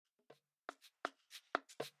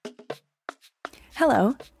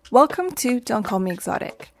Hello, welcome to Don't Call Me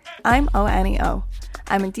Exotic. I'm Annie O.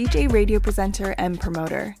 I'm a DJ, radio presenter, and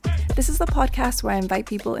promoter. This is the podcast where I invite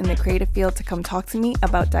people in the creative field to come talk to me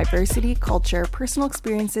about diversity, culture, personal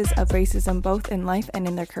experiences of racism both in life and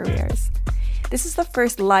in their careers. This is the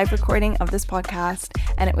first live recording of this podcast,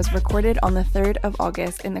 and it was recorded on the 3rd of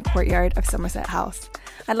August in the courtyard of Somerset House.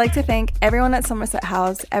 I'd like to thank everyone at Somerset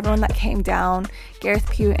House, everyone that came down, Gareth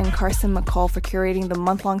Pugh and Carson McCall for curating the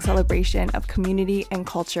month-long celebration of community and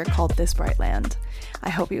culture called This Bright Land.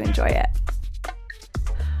 I hope you enjoy it.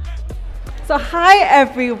 So hi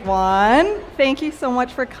everyone, thank you so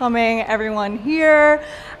much for coming, everyone here.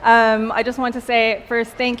 I just want to say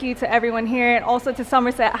first thank you to everyone here and also to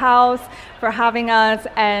Somerset House for having us,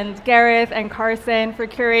 and Gareth and Carson for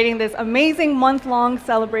curating this amazing month-long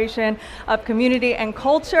celebration of community and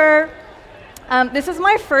culture. This is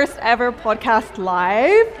my first ever podcast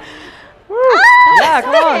live. Yeah,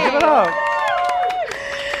 come on, give it up.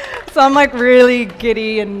 So I'm like really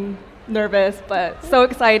giddy and nervous, but so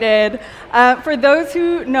excited. For those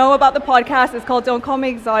who know about the podcast, it's called Don't Call Me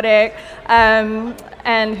Exotic,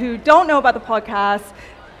 and who don't know about the podcast,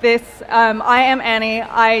 I am Annie.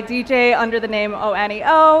 I DJ under the name Annie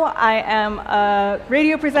O. I am a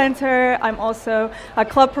radio presenter. I'm also a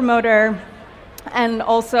club promoter and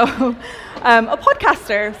also a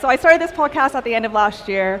podcaster. So I started this podcast at the end of last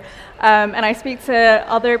year, and I speak to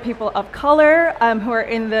other people of color who are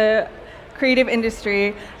in the creative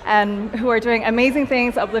industry and who are doing amazing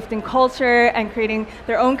things, uplifting culture and creating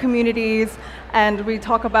their own communities. And we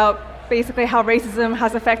talk about basically how racism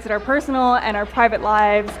has affected our personal and our private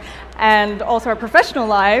lives and also our professional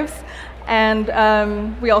lives. And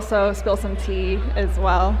we also spill some tea as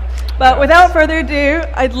well. But without further ado,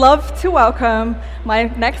 I'd love to welcome my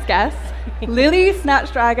next guests, Lily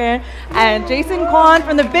Snatchdragon and Jason Kwan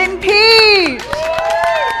from the Bitten Peach.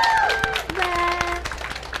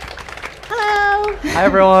 Hi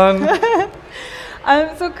everyone.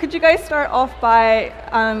 So could you guys start off by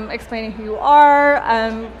explaining who you are,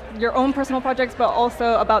 your own personal projects, but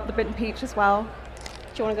also about the Bitten Peach as well? Do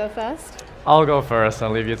you want to go first? I'll go first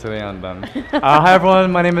and leave you to the end then. Hi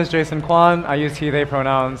everyone, my name is Jason Kwan. I use he, they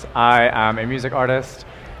pronouns. I am a music artist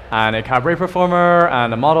and a cabaret performer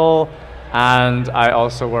and a model, and I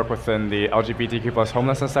also work within the LGBTQ plus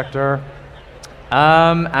homelessness sector,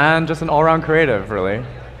 and just an all-around creative, really.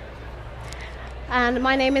 And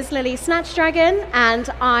my name is Lily Snatchdragon, and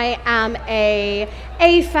I am a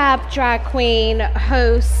AFAB drag queen,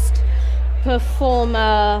 host,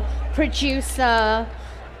 performer, producer,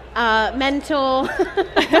 mentor.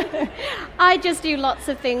 I just do lots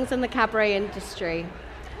of things in the cabaret industry.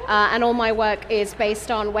 And all my work is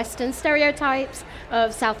based on Western stereotypes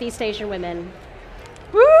of Southeast Asian women.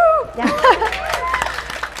 Woo! Yeah.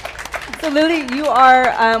 So Lily, you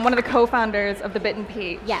are one of the co-founders of the Bitten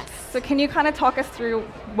Peach. Yes. So can you kind of talk us through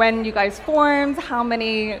when you guys formed, how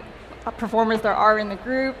many performers there are in the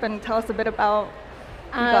group, and tell us a bit about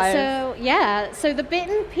you guys? So the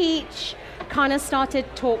Bitten Peach kind of started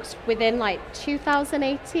talks within like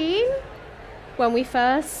 2018 when we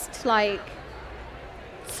first started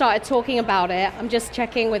talking about it. I'm just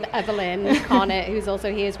checking with Evelyn Carnett, who's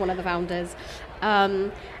also here as one of the founders.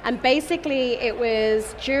 And basically it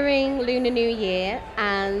was during Lunar New Year,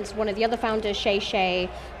 and one of the other founders, Shay Shay,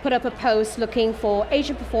 put up a post looking for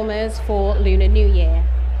Asian performers for Lunar New Year.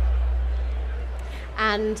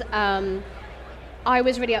 And I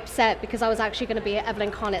was really upset because I was actually going to be at Evelyn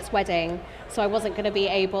Carnett's wedding, so I wasn't going to be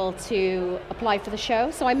able to apply for the show.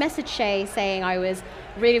 So I messaged Shay saying I was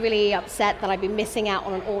really, really upset that I'd be missing out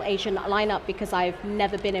on an all-Asian lineup because I've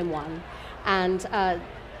never been in one. And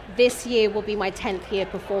this year will be my 10th year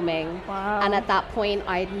performing. Wow. And at that point,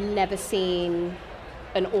 I'd never seen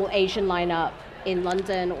an all-Asian lineup in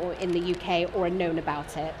London or in the UK or known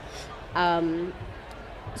about it.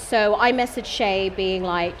 So I messaged Shay being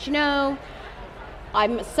like, you know,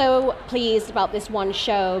 I'm so pleased about this one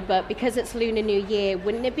show, but because it's Lunar New Year,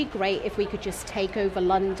 wouldn't it be great if we could just take over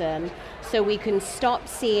London so we can stop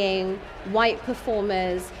seeing white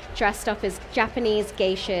performers dressed up as Japanese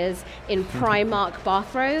geishas in Primark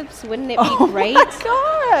bathrobes? Wouldn't it be great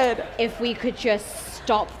if we could just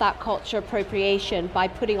stop that culture appropriation by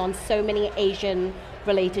putting on so many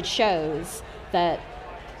Asian-related shows that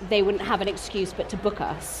they wouldn't have an excuse but to book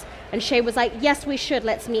us? And Shay was like, yes, we should.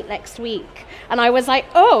 Let's meet next week. And I was like,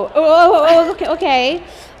 okay.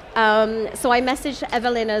 So I messaged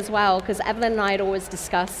Evelyn as well, because Evelyn and I had always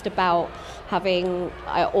discussed about having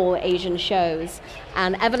all Asian shows.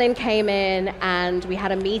 And Evelyn came in and we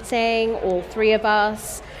had a meeting, all three of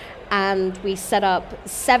us, and we set up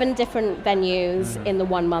 7 different venues in the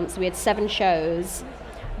 1 month. So we had 7 shows.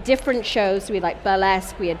 different shows. We had like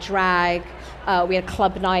burlesque, we had drag, we had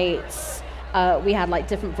club nights, we had like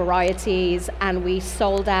different varieties, and we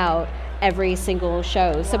sold out every single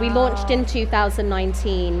show. So we launched in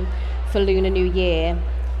 2019 for Lunar New Year,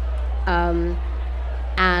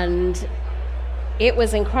 and it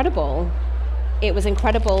was incredible. It was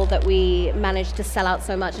incredible that we managed to sell out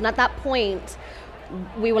so much. And at that point,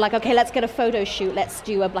 we were like, okay, let's get a photo shoot. Let's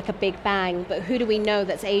do like a big bang. But who do we know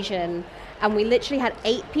that's Asian? And we literally had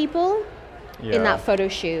 8 people in that photo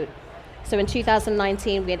shoot. So in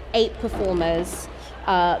 2019, we had 8 performers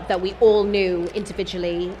that we all knew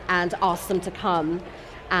individually and asked them to come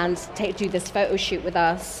and do this photo shoot with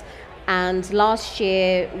us. And last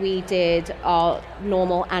year we did our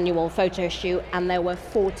normal annual photo shoot, and there were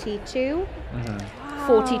 42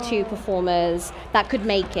 performers that could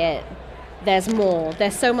make it. There's more.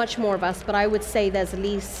 There's so much more of us, but I would say there's at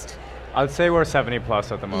least... I'd say we're 70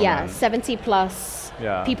 plus at the moment. Yeah, 70 plus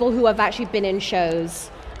people who have actually been in shows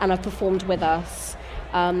and have performed with us.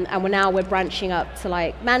 And we're branching up to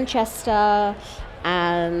like Manchester,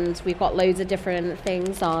 and we've got loads of different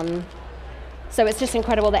things on. So it's just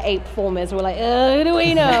incredible that 8 performers were like, who do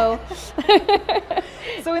we know?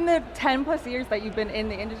 So in the 10 plus years that you've been in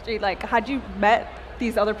the industry, like, had you met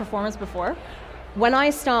these other performers before? When I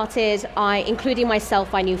started, including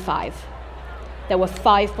myself, I knew 5. There were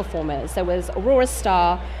 5 performers. There was Aurora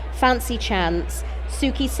Star, Fancy Chance,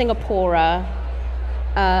 Suki Singapora,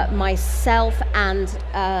 myself, and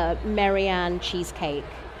Marianne Cheesecake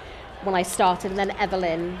when I started, and then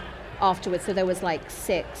Evelyn afterwards. So there was like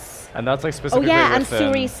 6. And that's like specifically and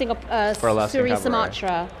within Suri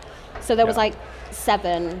Sumatra. So there was like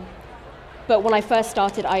 7. But when I first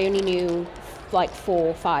started, I only knew like 4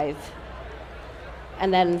 or 5.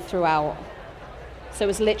 And then throughout. So it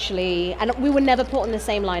was literally, and we were never put in the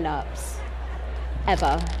same lineups,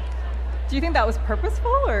 ever. Do you think that was purposeful,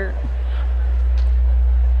 or?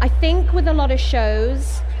 I think with a lot of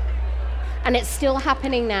shows, and it's still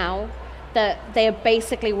happening now, that they are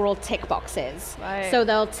basically we're all tick boxes. Right. So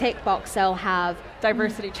they'll tick box. They'll have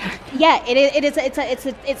diversity check. Yeah,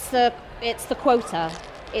 it's the quota.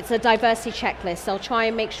 It's a diversity checklist. They'll try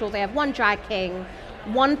and make sure they have 1 drag king,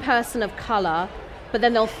 1 person of color, but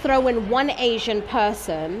then they'll throw in 1 Asian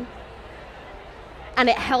person. And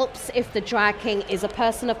it helps if the drag king is a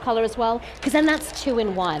person of color as well, because then that's 2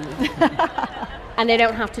 in 1. And they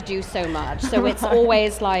don't have to do so much. So it's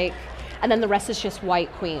always like, and then the rest is just white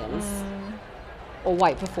queens or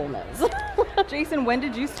white performers. Jason, when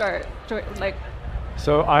did you start?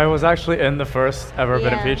 So I was actually in the first ever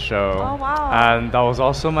Bit and Peach show. Oh, wow. And that was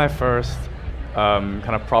also my first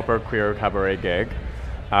kind of proper queer cabaret gig.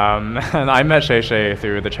 And I met Shay Shay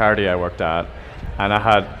through the charity I worked at. And I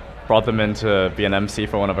had brought them in to be an MC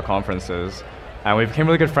for one of the conferences. And we became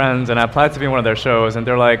really good friends, and I applied to be in one of their shows, and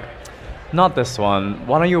they're like, not this one.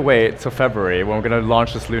 Why don't you wait till February when we're going to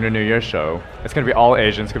launch this Lunar New Year show? It's going to be all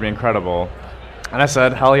Asian. It's going to be incredible. And I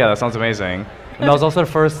said, hell yeah, that sounds amazing. And that was also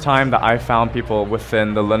the first time that I found people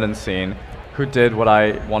within the London scene who did what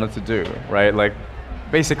I wanted to do, right? Like,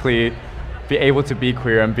 basically, be able to be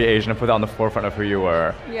queer and be Asian and put that on the forefront of who you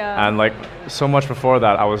were. Yeah. And like, so much before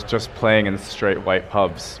that, I was just playing in straight white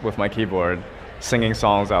pubs with my keyboard, singing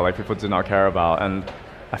songs that like people did not care about. And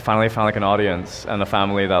I finally found like an audience and a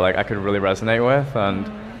family that like I could really resonate with, and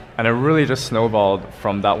it really just snowballed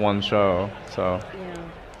from that one show. So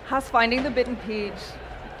has finding the Bit and Peach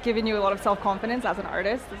given you a lot of self-confidence as an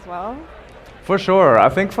artist as well? For sure. I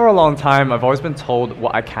think for a long time I've always been told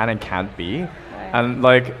what I can and can't be. And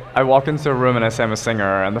like, I walk into a room and I say I'm a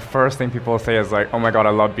singer, and the first thing people say is like, oh my god, I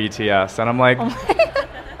love BTS. And I'm like,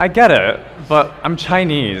 I get it, but I'm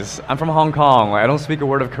Chinese. I'm from Hong Kong. Like, I don't speak a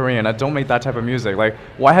word of Korean. I don't make that type of music. Like,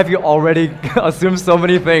 why have you already assumed so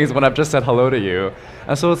many things when I've just said hello to you?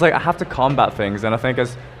 And so it's like, I have to combat things. And I think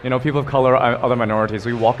as, you know, people of color, other minorities,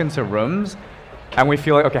 we walk into rooms and we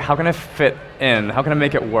feel like, okay, how can I fit in? How can I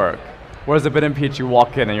make it work? Whereas the Bit and Peach, you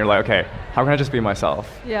walk in and you're like, okay, how can I just be myself?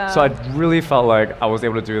 Yeah. So I really felt like I was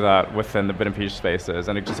able to do that within the Bit and Peach spaces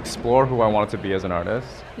and just explore who I wanted to be as an artist.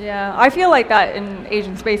 Yeah, I feel like that in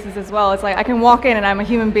Asian spaces as well. It's like I can walk in and I'm a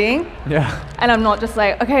human being. Yeah. And I'm not just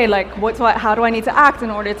like, okay, like how do I need to act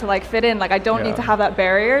in order to like fit in? Like I don't need to have that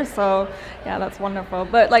barrier. So yeah, that's wonderful.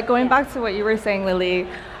 But like going back to what you were saying, Lily,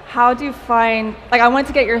 how do you find, like I wanted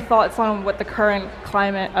to get your thoughts on what the current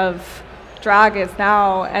climate of drag is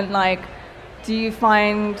now, and like do you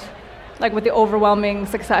find like with the overwhelming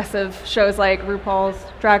success of shows like RuPaul's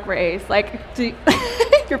Drag Race, like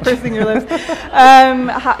you're pursing your lips,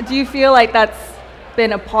 do you feel like that's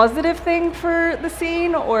been a positive thing for the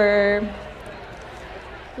scene? Or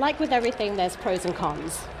like with everything, there's pros and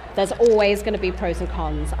cons. there's always going to be pros and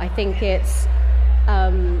cons. I think it's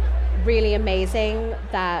really amazing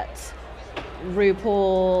that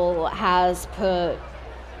RuPaul has put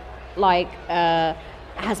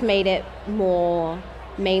has made it more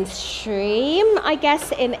mainstream, I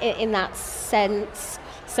guess, in that sense,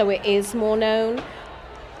 so it is more known.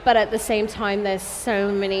 But at the same time, there's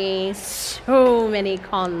so many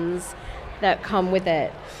cons that come with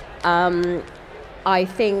it. I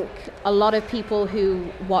think a lot of people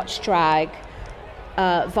who watch drag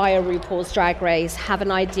via RuPaul's Drag Race have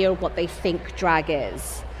an idea of what they think drag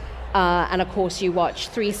is. And of course, you watch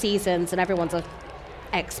 3 seasons and everyone's an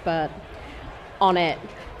expert on it.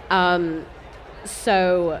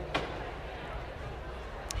 So,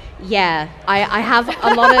 yeah, I have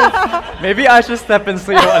a lot of... Maybe I should step in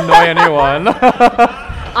so you don't annoy anyone.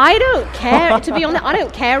 I don't care, to be honest. I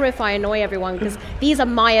don't care if I annoy everyone, because these are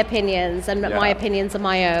my opinions, and my opinions are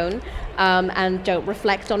my own, and don't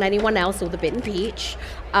reflect on anyone else or the Bitten Peach.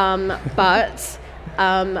 But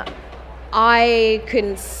I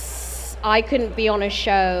couldn't be on a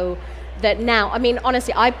show that now, I mean,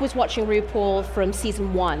 honestly, I was watching RuPaul from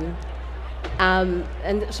season 1. And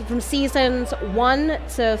from seasons 1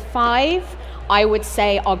 to 5, I would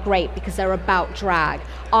say are great because they're about drag.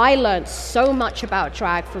 I learned so much about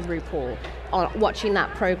drag from RuPaul watching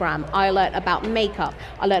that program. I learned about makeup.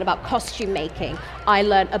 I learned about costume making. I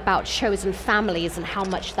learned about chosen families and how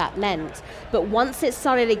much that meant. But once it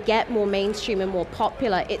started to get more mainstream and more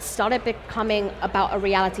popular, it started becoming about a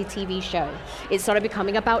reality TV show. It started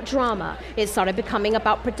becoming about drama. It started becoming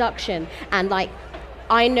about production. And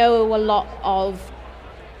I know a lot of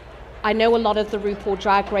the RuPaul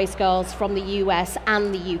Drag Race girls from the US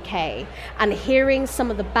and the UK, and hearing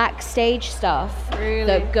some of the backstage stuff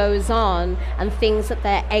that goes on and things that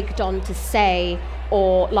they're egged on to say,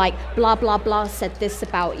 or blah, blah, blah said this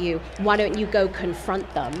about you, why don't you go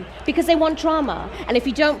confront them? Because they want drama. And if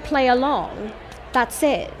you don't play along, that's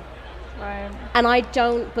it. Right. And I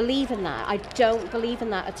don't believe in that. I don't believe in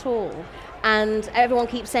that at all. And everyone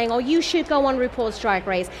keeps saying, oh, you should go on RuPaul's Drag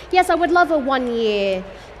Race. Yes, I would love a 1 year,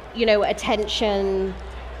 attention,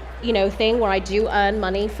 thing where I do earn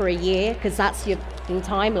money for a year, because that's your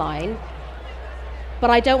timeline. But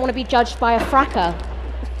I don't want to be judged by a fracker,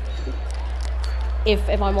 if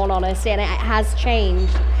I'm all honest. And it has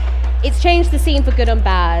changed. It's changed the scene for good and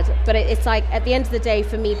bad, but it's at the end of the day,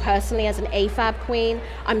 for me personally, as an AFAB queen,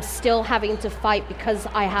 I'm still having to fight because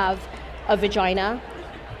I have a vagina.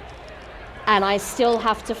 And I still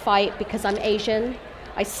have to fight because I'm Asian.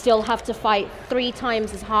 I still have to fight 3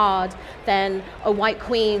 times as hard than a white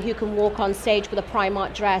queen who can walk on stage with a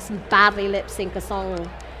Primark dress and badly lip sync a song.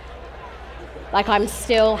 I'm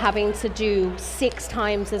still having to do 6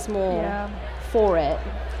 times as more for it.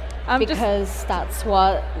 Because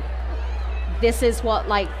this is what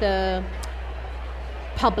the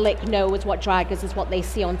public knows what drag is what they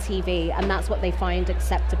see on TV, and that's what they find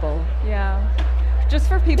acceptable. Yeah. Just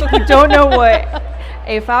for people who don't know what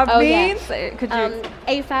AFAB means, could you...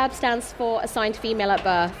 AFAB stands for Assigned Female at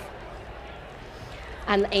Birth,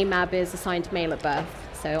 and AMAB is Assigned Male at Birth.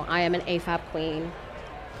 So I am an AFAB queen.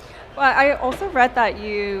 Well, I also read that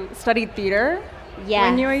you studied theater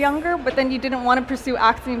when you were younger, but then you didn't want to pursue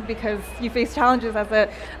acting because you faced challenges as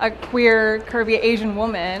a queer, curvy Asian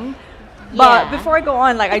woman. But before I go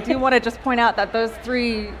on, I do want to just point out that those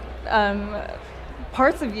 3...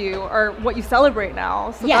 parts of you are what you celebrate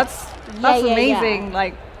now, so that's amazing.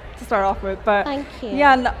 To start off with, but thank you.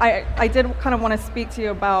 Yeah, and I did kind of want to speak to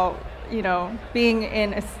you about being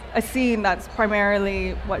in a scene that's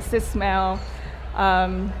primarily cis male,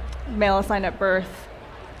 male assigned at birth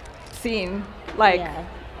scene.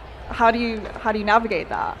 How do you navigate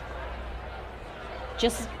that?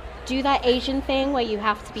 Just do that Asian thing where you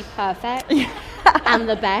have to be perfect and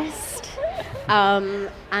the best.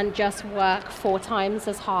 And just work 4 times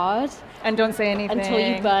as hard. And don't say anything. Until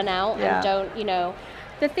you burn out and don't,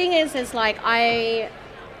 The thing is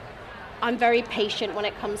I'm very patient when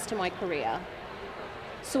it comes to my career.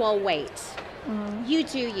 So I'll wait. You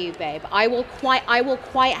do you, babe. I will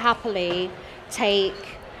quite happily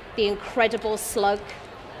take the incredible slug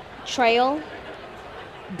trail.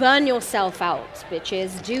 Burn yourself out,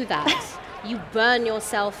 bitches. Do that. You burn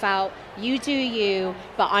yourself out. You do you,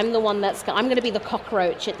 but I'm the one I'm going to be the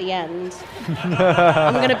cockroach at the end.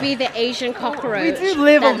 I'm going to be the Asian cockroach. We do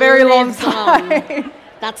live a very long time.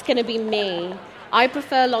 That's going to be me. I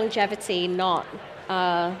prefer longevity, not,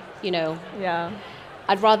 Yeah.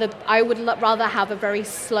 I would rather have a very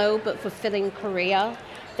slow but fulfilling career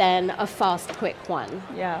than a fast, quick one.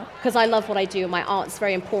 Yeah. Because I love what I do. My art's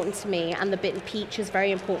very important to me, and the bit and peach is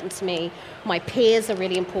very important to me. My peers are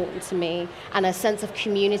really important to me, and a sense of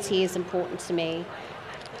community is important to me.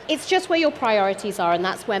 It's just where your priorities are, and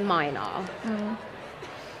that's where mine are.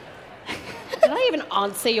 Did I even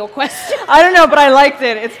answer your question? I don't know, but I liked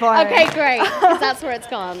it. It's fine. Okay, great, 'cause that's where it's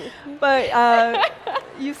gone. But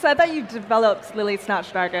you said that you developed Lily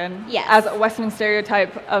Snatchdragon Yes. as a Western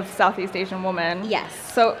stereotype of Southeast Asian woman. Yes.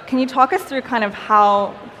 So can you talk us through kind of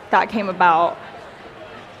how that came about?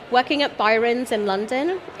 Working at Byron's in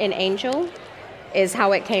London, in Angel, is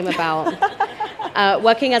how it came about.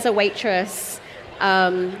 Working as a waitress,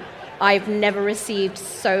 I've never received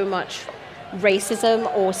so much racism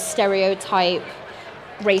or stereotype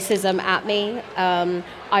racism at me.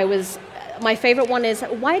 My favorite one is,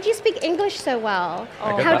 why do you speak English so well?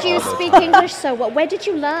 How do you speak English so well? Where did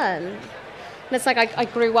you learn? And it's like, I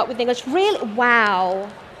grew up with English. Really? Wow.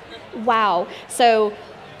 So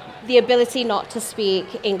the ability not to speak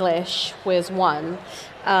English was one.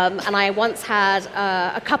 And I once had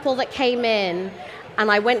a couple that came in, and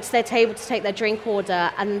I went to their table to take their drink order,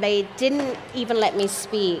 and they didn't even let me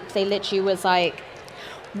speak. They literally was like,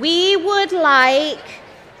 we would like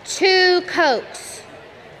 2 Cokes,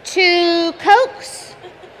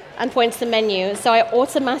 and points to the menu. So I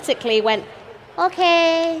automatically went,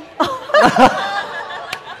 okay,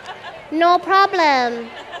 no problem,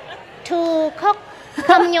 2 Coke,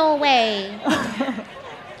 come your way.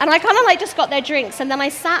 And I kind of like just got their drinks, and then I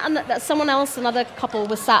sat, and someone else, another couple,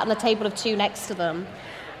 was sat on the table of 2 next to them.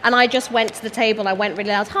 And I just went to the table, I went really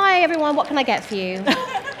loud, hi everyone, what can I get for you?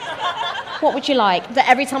 What would you like? But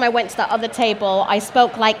every time I went to that other table, I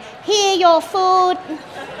spoke like, here, your food.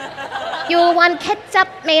 You want ketchup,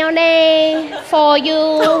 mayonnaise for you.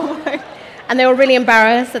 And they were really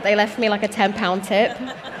embarrassed that they left me like a £10 tip.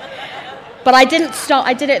 But I didn't stop.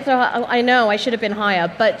 I did it. I know I should have been higher.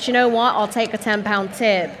 But you know what? I'll take a £10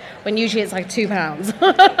 tip when usually it's like £2.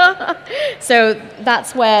 So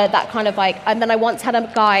that's where that kind of like. And then I once had a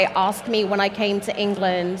guy ask me when I came to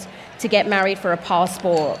England to get married for a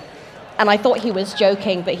passport. And I thought he was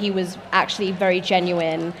joking, but he was actually very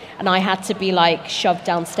genuine. And I had to be like shoved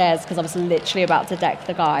downstairs because I was literally about to deck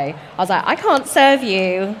the guy. I was like, I can't serve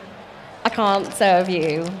you.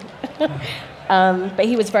 But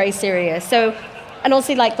he was very serious. So, and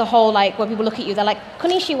also like the whole like when people look at you, they're like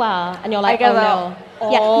konnichiwa, and you're like, oh no,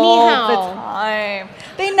 yeah, ni hao. The time.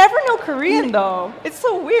 They never know Korean though. It's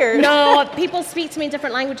so weird. No, people speak to me in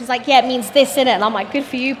different languages. Like, yeah, it means this in it, and I'm like, good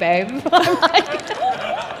for you, babe.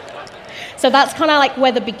 So that's kind of like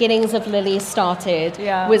where the beginnings of Lily started.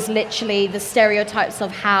 Yeah. Was literally the stereotypes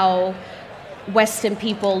of how Western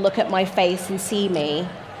people look at my face and see me,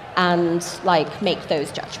 and like make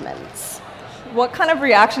those judgments. What kind of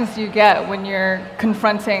reactions do you get when you're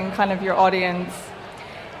confronting kind of your audience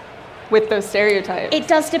with those stereotypes? It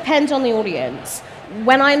does depend on the audience.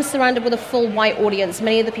 When I'm surrounded with a full white audience,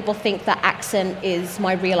 many of the people think that accent is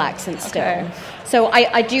my real accent still. Okay. So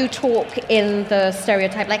I do talk in the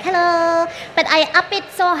stereotype like, hello, but I up it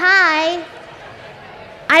so high.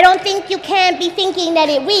 I don't think you can be thinking that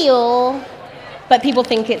it's real. But people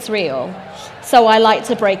think it's real. So I like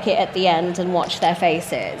to break it at the end and watch their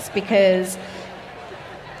faces because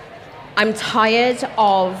I'm tired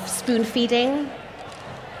of spoon feeding,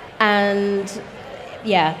 and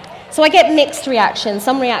yeah. So I get mixed reactions.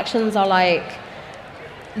 Some reactions are like,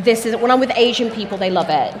 this is, when I'm with Asian people, they love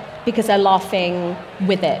it because they're laughing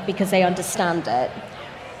with it, because they understand it.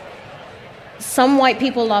 Some white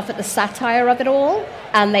people laugh at the satire of it all,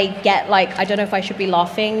 and they get like, I don't know if I should be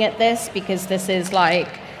laughing at this because this is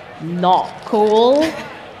like not cool.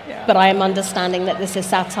 Yeah. But I am understanding that this is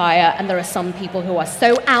satire, and there are some people who are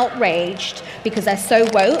so outraged because they're so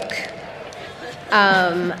woke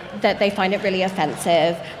that they find it really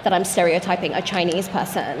offensive that I'm stereotyping a Chinese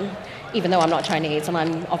person, even though I'm not Chinese and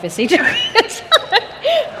I'm obviously doing it.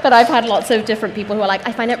 But I've had lots of different people who are like,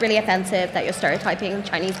 I find it really offensive that you're stereotyping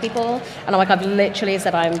Chinese people. And I'm like, I've literally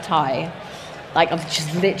said I'm Thai. Like, I've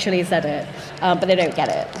just literally said it. But they don't get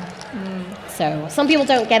it. So some people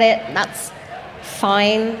don't get it. That's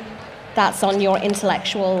fine. That's on your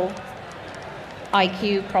intellectual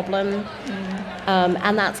IQ problem.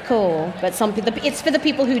 And that's cool. But some people, it's for the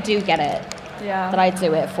people who do get it that I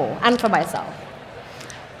do it for, and for myself.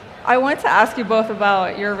 I wanted to ask you both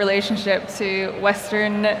about your relationship to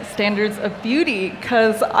Western standards of beauty,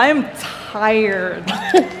 because I'm tired.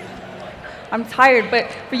 I'm tired,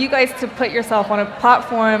 but for you guys to put yourself on a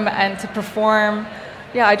platform and to perform,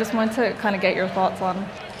 I just wanted to kind of get your thoughts on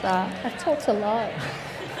that. I've talked a lot.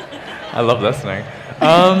 I love listening.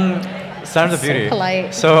 Standards of beauty.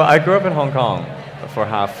 Polite. So I grew up in Hong Kong, for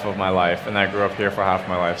half of my life, and I grew up here for half of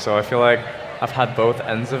my life. So I feel like I've had both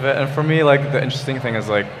ends of it. And for me, like, the interesting thing is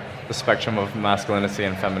like the spectrum of masculinity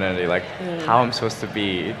and femininity, like how I'm supposed to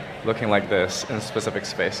be looking like this in specific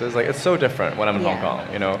spaces. Like, it's so different when I'm in Hong Kong,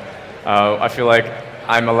 you know. I feel like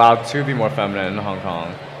I'm allowed to be more feminine in Hong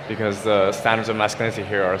Kong because the standards of masculinity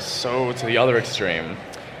here are so to the other extreme.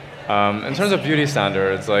 In terms of beauty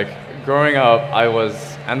standards, like, growing up, I was,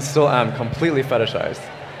 and still am, completely fetishized.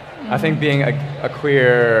 I think being a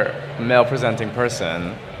queer, male-presenting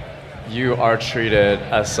person, you are treated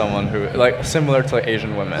as someone who, like, similar to like,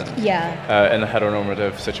 Asian women in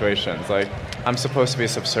heteronormative situations. Like, I'm supposed to be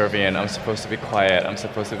subservient, I'm supposed to be quiet, I'm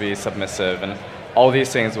supposed to be submissive, and all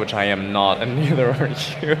these things which I am not, and neither are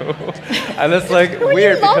you. And it's like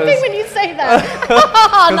weird because... Are you laughing when you say that?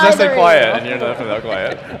 Because I say quiet, and you're definitely not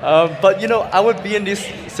quiet. But, you know, I would be in these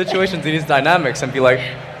situations, in these dynamics, and be like,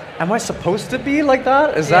 am I supposed to be like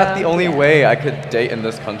that? Is that the only way I could date in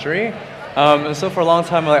this country? And so for a long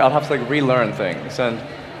time, like, I'll have to like relearn things, and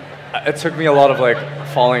it took me a lot of like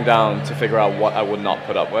falling down to figure out what I would not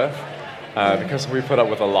put up with, because we put up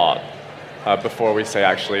with a lot before we say,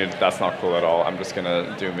 actually, that's not cool at all. I'm just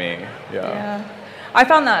gonna do me. Yeah. I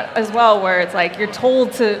found that as well, where it's like you're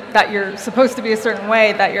told that you're supposed to be a certain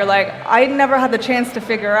way, that you're like, I never had the chance to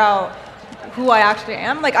figure out who I actually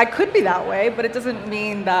am. Like, I could be that way, but it doesn't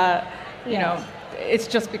mean that, you know, it's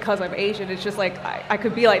just because I'm Asian. It's just like I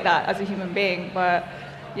could be like that as a human being, but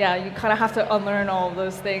yeah, you kind of have to unlearn all of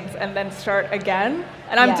those things and then start again.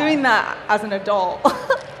 And I'm doing that as an adult.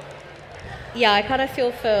 Yeah, I kind of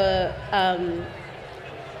feel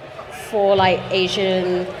for like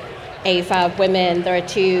Asian AFAB women, there are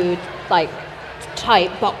two like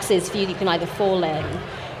type boxes for you that you can either fall in.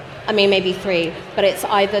 I mean, maybe three, but it's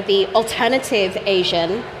either the alternative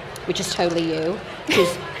Asian, which is totally you,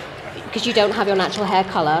 because you don't have your natural hair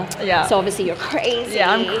color. Yeah. So obviously you're crazy.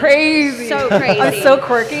 Yeah, I'm crazy. So crazy. I'm so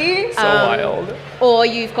quirky. So wild. Or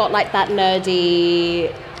you've got like that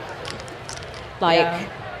nerdy, like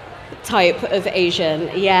type of Asian.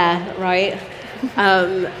 Yeah, right.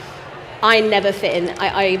 I never fit in.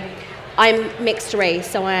 I'm mixed race,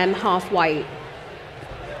 so I am half white,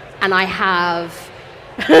 and I have.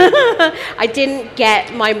 I didn't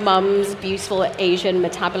get my mum's beautiful Asian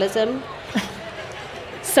metabolism.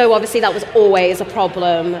 So obviously that was always a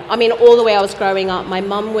problem. I mean, all the way I was growing up, my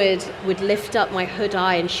mum would lift up my hood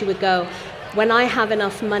eye and she would go, when I have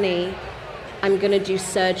enough money, I'm going to do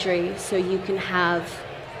surgery so you can have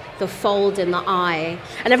the fold in the eye.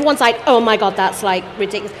 And everyone's like, oh my God, that's like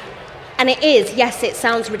ridiculous. And it is, yes, it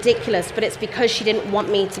sounds ridiculous, but it's because she didn't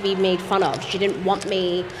want me to be made fun of. She didn't want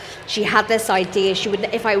me, she had this idea, she would,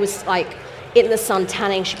 if I was like in the sun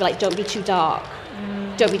tanning, she'd be like, don't be too dark.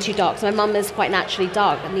 Don't be too dark. So my mum is quite naturally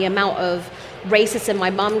dark, and the amount of racism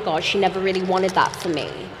my mum got, she never really wanted that for me.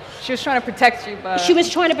 She was trying to protect you, but... She was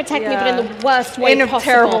trying to protect me, but in the worst way possible. In a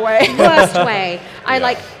terrible way. Worst way. I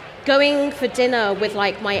like going for dinner with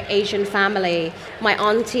like my Asian family. My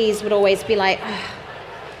aunties would always be like, oh,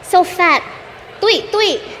 so fat,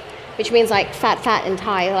 tui, which means like fat in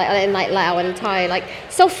Thai, like in like Lao and Thai, like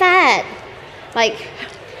so fat. Like,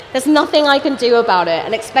 there's nothing I can do about it,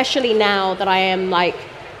 and especially now that I am like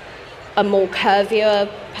a more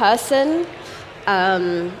curvier person,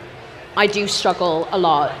 I do struggle a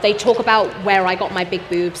lot. They talk about where I got my big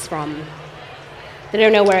boobs from. They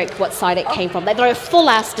don't know what side it came from. There are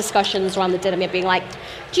full-ass discussions around the dinner, me being like,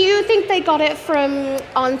 do you think they got it from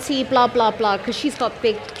Auntie blah, blah, blah, because she's got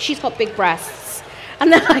big breasts.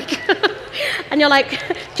 And they're like, and you're like,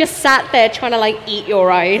 just sat there trying to like eat your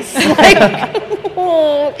rice. Like,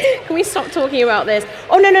 oh, can we stop talking about this?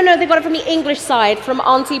 Oh, no, they got it from the English side, from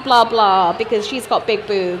Auntie blah, blah, because she's got big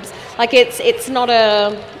boobs. Like, it's not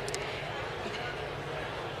a...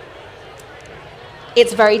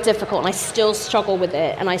 It's very difficult, and I still struggle with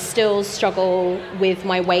it, and I still struggle with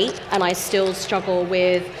my weight, and I still struggle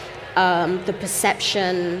with the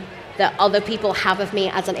perception that other people have of me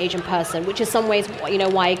as an Asian person, which is some ways, you know,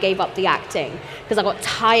 why I gave up the acting, because I got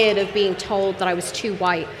tired of being told that I was too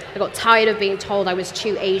white. I got tired of being told I was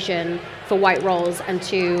too Asian for white roles and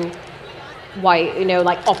too white, you know,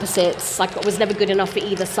 like opposites. Like, I was never good enough for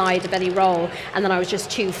either side of any role, and then I was just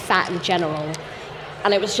too fat in general.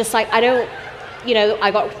 And it was just like, you know, I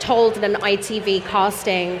got told in an ITV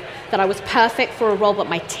casting that I was perfect for a role, but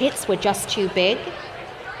my tits were just too big.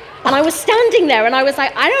 And I was standing there, and I was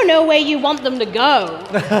like, I don't know where you want them to go.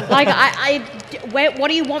 Like, what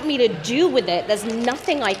do you want me to do with it? There's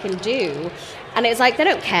nothing I can do. And it's like, they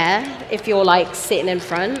don't care if you're, like, sitting in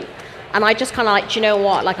front. And I just kind of like, do you know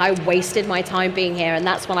what? Like, I wasted my time being here, and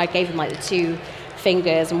that's when I gave them, like, the two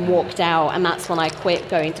fingers and walked out, and that's when I quit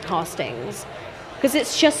going to castings. Because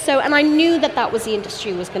it's just so, and I knew that was the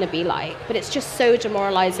industry was going to be like, but it's just so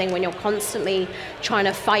demoralizing when you're constantly trying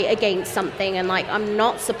to fight against something. And like, I'm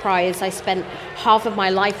not surprised. I spent half of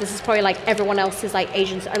my life, this is probably like everyone else's, like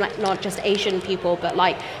Asians, and like not just Asian people, but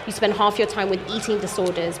like you spend half your time with eating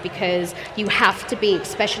disorders because you have to be,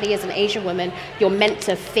 especially as an Asian woman, you're meant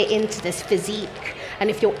to fit into this physique.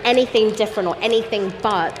 And if you're anything different or anything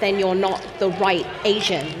but, then you're not the right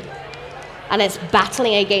Asian. And it's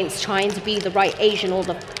battling against trying to be the right Asian all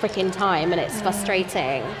the freaking time, and it's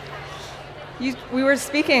frustrating. We were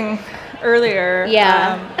speaking earlier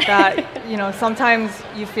that, you know, sometimes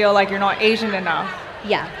you feel like you're not Asian enough.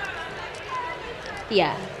 Yeah.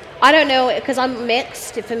 I don't know, because I'm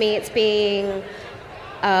mixed. For me, it's being,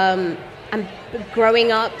 I'm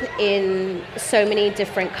growing up in so many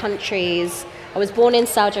different countries. I was born in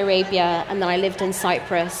Saudi Arabia, and then I lived in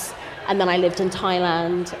Cyprus. And then I lived in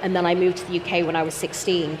Thailand, and then I moved to the UK when I was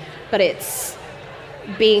 16. But it's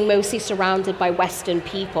being mostly surrounded by Western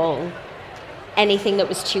people, anything that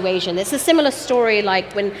was too Asian. It's a similar story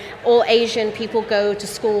like when all Asian people go to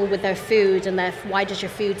school with their food, and why does your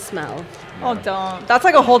food smell? Oh, don't. That's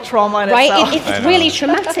like a whole trauma in itself. Right? It's really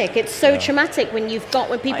traumatic. It's so traumatic when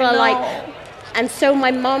people are like... And so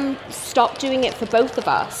my mum stopped doing it for both of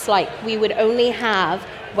us. Like, we would only have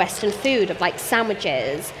Western food of like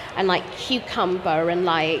sandwiches and like cucumber and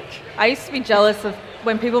like... I used to be jealous of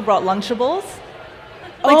when people brought Lunchables.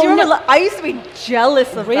 Like, do you remember? I used to be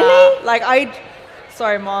jealous of that. Like,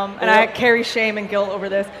 sorry, Mom, and I carry shame and guilt over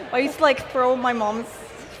this. I used to like throw my mom's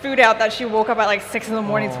food out that she woke up at like 6 a.m.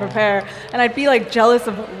 to prepare, and I'd be like jealous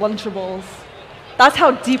of Lunchables. That's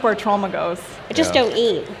how deep our trauma goes. Just don't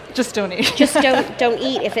eat. Just don't eat. Just don't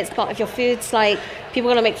eat. If your food's like, people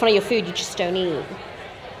are gonna make fun of your food, you just don't eat.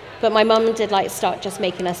 But my mum did like start just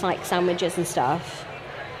making us like sandwiches and stuff.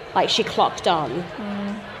 Like she clocked on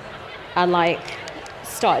and like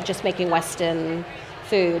started just making Western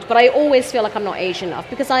food. But I always feel like I'm not Asian enough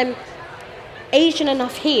because I'm Asian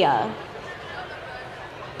enough here.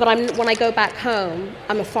 But when I go back home,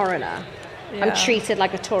 I'm a foreigner. Yeah. I'm treated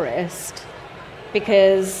like a tourist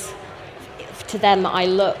because to them I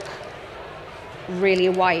look really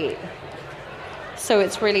white. So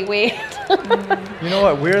it's really weird. You know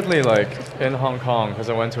what? Weirdly, like in Hong Kong, because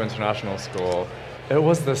I went to international school, it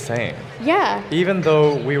was the same. Yeah. Even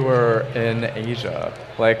though we were in Asia,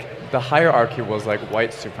 like the hierarchy was like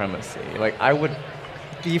white supremacy. Like I would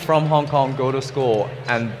be from Hong Kong, go to school,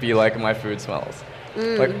 and be like, my food smells.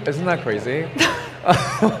 Like, isn't that crazy?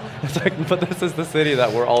 It's like, but this is the city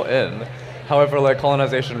that we're all in. However, like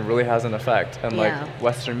colonization really has an effect, and like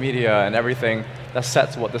Western media and everything that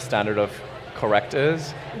sets what the standard of correct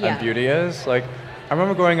is and beauty is. Like, I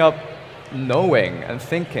remember growing up knowing and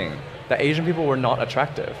thinking that Asian people were not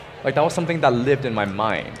attractive. Like, that was something that lived in my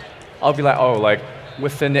mind. I'll be like, oh, like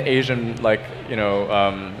within the Asian, like, you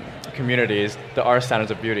know, communities, there are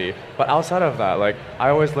standards of beauty. But outside of that, like, I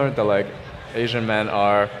always learned that like Asian men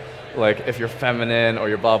are like, if you're feminine or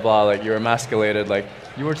you're blah blah, like you're emasculated, like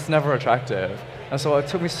you were just never attractive. And so it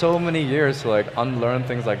took me so many years to like unlearn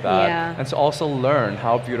things like that, and to also learn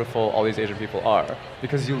how beautiful all these Asian people are,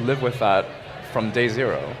 because you live with that from day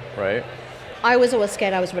zero, right? I was always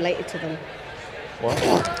scared I was related to them.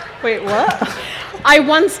 What? Wait, what? I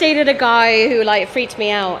once dated a guy who like freaked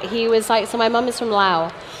me out. He was like, so my mum is from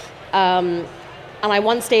Laos, and I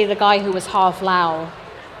once dated a guy who was half Lao,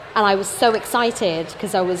 and I was so excited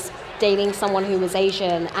because I was dating someone who was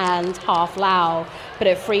Asian and half Lao, but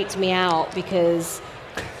it freaked me out because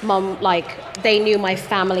mum, like, they knew my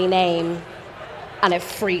family name, and it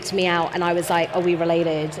freaked me out, and I was like, are we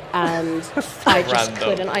related? And I just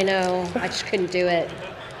couldn't, I know, I just couldn't do it.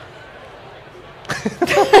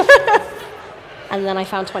 And then I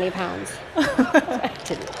found 20 pounds. I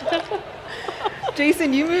didn't.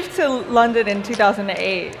 Jason, you moved to London in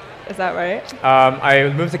 2008. Is that right? I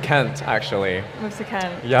moved to Kent, actually. Moved to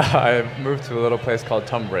Kent. Yeah, I moved to a little place called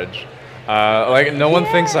Tunbridge. Like, no one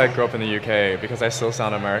thinks I grew up in the UK because I still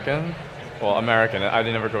sound American. Well, American. I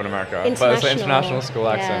didn't ever grow in America. But it's an international school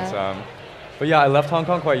accent. But yeah, I left Hong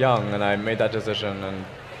Kong quite young, and I made that decision, and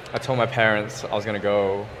I told my parents I was going to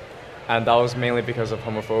go. And that was mainly because of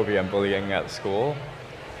homophobia and bullying at school.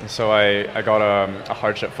 And so I got a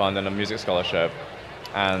hardship fund and a music scholarship.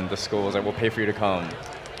 And the school was like, we'll pay for you to come.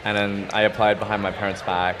 And then I applied behind my parents'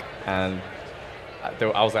 back, and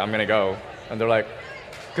I was like, I'm gonna go. And they're like,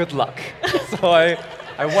 good luck. So I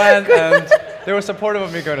went, and they were supportive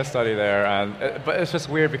of me going to study there, but it's just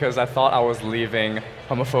weird because I thought I was leaving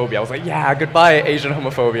homophobia. I was like, yeah, goodbye Asian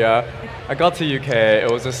homophobia. I got to UK,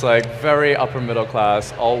 it was this like very upper middle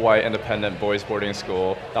class, all white independent boys boarding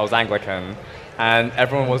school that was Anglican. And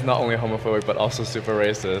everyone was not only homophobic but also super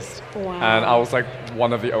racist. Wow. And I was like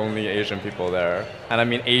one of the only Asian people there. And I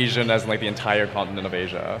mean Asian as in like the entire continent of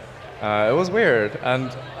Asia. It was weird.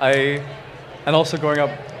 And also growing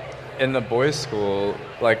up in the boys' school,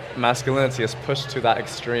 like masculinity is pushed to that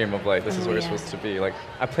extreme of like, this is what you're supposed to be. Like,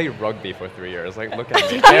 I played rugby for 3 years. Like, look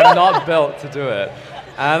at me. I am not built to do it.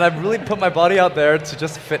 And I really put my body out there to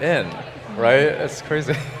just fit in, right? It's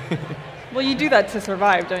crazy. Well, you do that to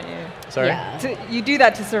survive, don't you? Sorry? Yeah. You do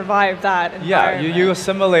that to survive that Yeah, environment. you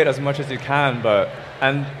assimilate as much as you can,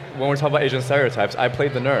 and when we're talking about Asian stereotypes, I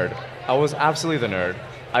played the nerd. I was absolutely the nerd.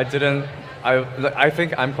 I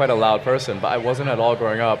think I'm quite a loud person, but I wasn't at all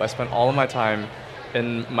growing up. I spent all of my time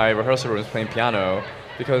in my rehearsal rooms playing piano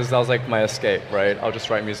because that was like my escape, right? I'll just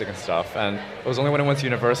write music and stuff. And it was only when I went to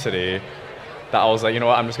university that I was like, you know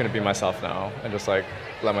what, I'm just going to be myself now and just like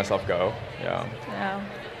let myself go. Yeah.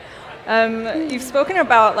 You've spoken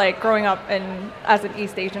about like growing up as an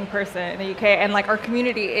East Asian person in the UK, and like our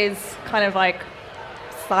community is kind of like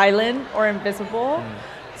silent or invisible.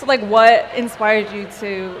 So like, what inspired you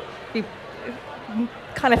to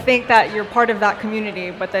kind of think that you're part of that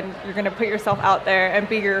community, but then you're going to put yourself out there and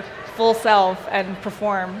be your full self and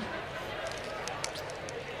perform?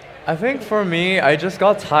 I think for me, I just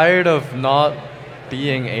got tired of not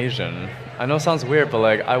being Asian. I know it sounds weird, but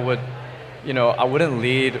like I wouldn't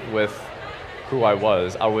lead with who I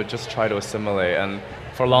was. I would just try to assimilate. And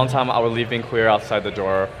for a long time, I would leave being queer outside the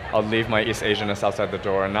door. I would leave my East Asianness outside the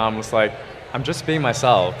door. And now I'm just like, I'm just being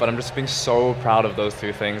myself, but I'm just being so proud of those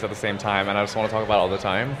two things at the same time, and I just want to talk about it all the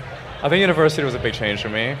time. I think university was a big change for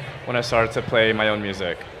me when I started to play my own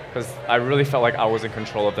music, because I really felt like I was in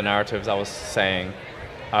control of the narratives I was saying.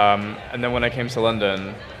 And then when I came to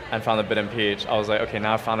London and found the Bit and Peach, I was like, okay,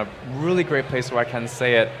 now I found a really great place where I can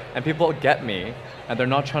say it, and people get me, and they're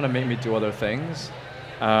not trying to make me do other things.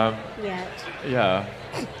 Yeah.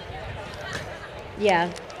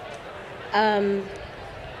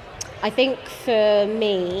 I think for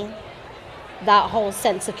me, that whole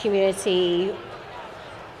sense of community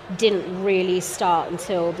didn't really start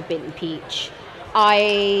until the Bit and Peach.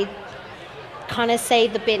 I kind of say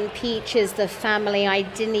the Bit and Peach is the family I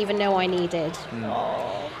didn't even know I needed.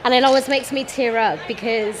 And it always makes me tear up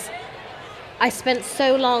because I spent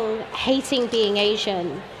so long hating being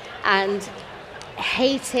Asian and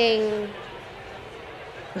hating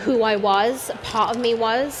who I was, part of me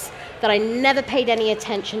was, that I never paid any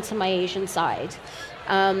attention to my Asian side.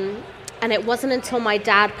 And it wasn't until my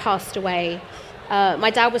dad passed away. My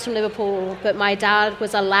dad was from Liverpool, but my dad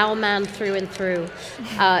was a Lao man through and through.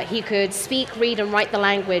 He could speak, read, and write the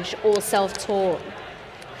language, all self-taught.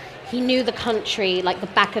 He knew the country like the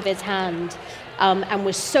back of his hand, and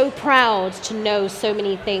was so proud to know so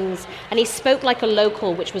many things. And he spoke like a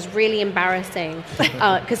local, which was really embarrassing,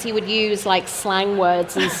 because he would use like slang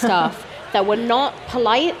words and stuff that were not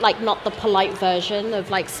polite, like not the polite version of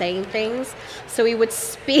like saying things. So he would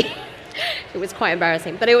speak. It was quite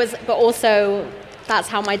embarrassing, but also that's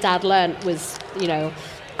how my dad learned was,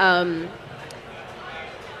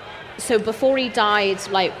 so before he died,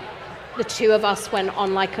 like the two of us went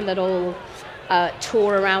on like a little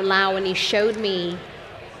tour around Laos, and he showed me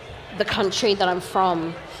the country that I'm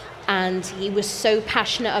from, and he was so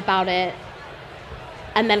passionate about it.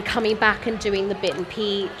 And then coming back and doing the Bit and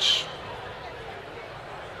Peach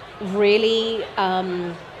really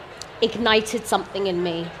ignited something in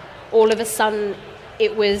me. All of a sudden,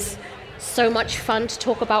 it was so much fun to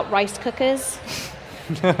talk about rice cookers.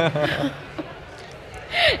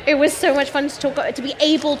 It was so much fun to be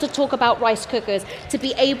able to talk about rice cookers, to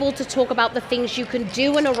be able to talk about the things you can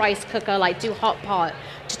do in a rice cooker, like do hot pot,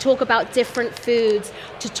 to talk about different foods,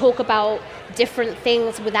 to talk about different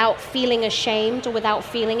things without feeling ashamed or without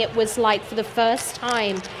feeling it was like for the first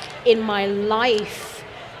time in my life.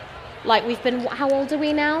 Like we've been, how old are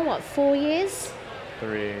we now? What, 4 years?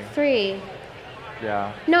 3.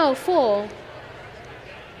 Yeah. No, 4.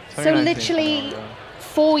 So literally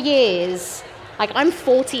 4 years. Like I'm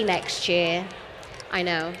 40 next year. I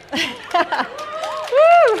know.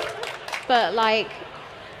 But like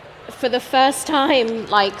for the first time,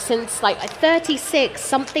 like since like 36,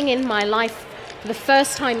 something in my life for the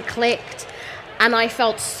first time clicked. And I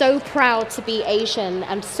felt so proud to be Asian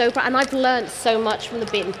and so proud. And I've learned so much from the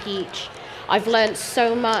Bit and Peach. I've learned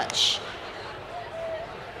so much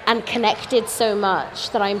and connected so much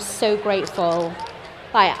that I'm so grateful.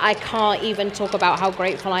 I can't even talk about how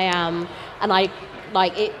grateful I am. And I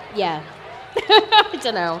like it, yeah. I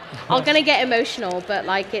don't know. I'm going to get emotional, but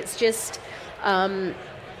like it's just,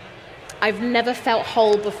 I've never felt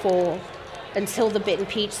whole before until the Bitten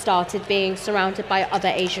Peach started being surrounded by other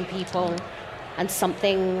Asian people and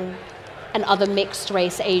other mixed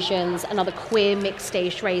race Asians and other queer mixed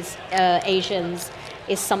race Asians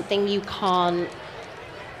is something you can't.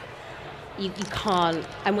 You can't.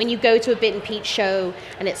 And when you go to a Bitten Peach show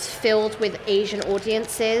and it's filled with Asian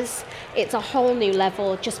audiences, it's a whole new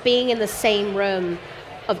level. Just being in the same room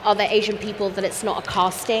of other Asian people, that it's not a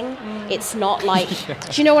casting. It's not like,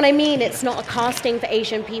 do you know what I mean? It's not a casting for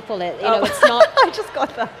Asian people. It's not. I just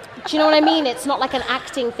got that. Do you know what I mean? It's not like an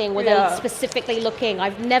acting thing where they're specifically looking.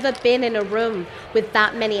 I've never been in a room with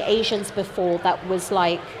that many Asians before that was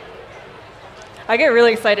like. I get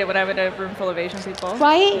really excited when I'm in a room full of Asian people.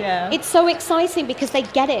 Right? Yeah. It's so exciting because they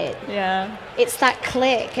get it. Yeah. It's that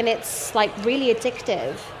click and it's like really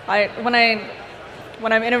addictive. When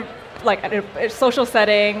I'm in a social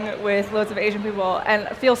setting with loads of Asian people and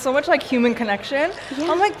feel so much like human connection,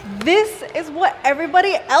 I'm like, this is what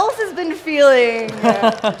everybody else has been feeling.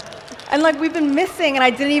 And like we've been missing, and I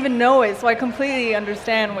didn't even know it, so I completely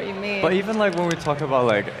understand what you mean. But even like when we talk about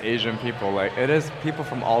like Asian people, like it is people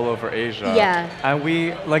from all over Asia. Yeah. And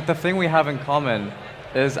we like the thing we have in common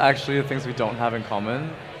is actually the things we don't have in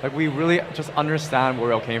common. Like we really just understand where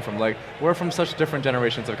we all came from. Like we're from such different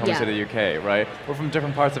generations of coming to the UK, right? We're from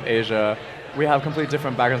different parts of Asia. We have completely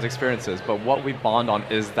different backgrounds, experiences, but what we bond on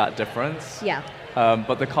is that difference. Yeah.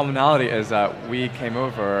 But the commonality is that we came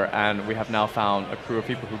over and we have now found a crew of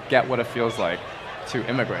people who get what it feels like to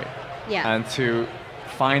immigrate and to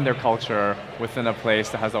find their culture within a place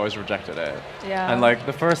that has always rejected it. Yeah. And like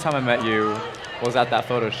the first time I met you was at that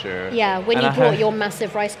photo shoot. Yeah, when you brought your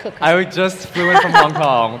massive rice cooker. I just flew in from Hong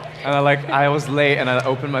Kong and I was late and I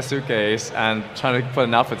opened my suitcase and trying to put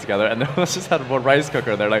an outfit together and there was just had one rice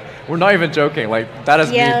cooker there. Like, we're not even joking. Like, that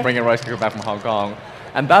is me bringing a rice cooker back from Hong Kong.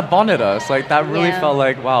 And that bonded us. Like, that really felt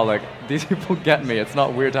like, wow, like, these people get me. It's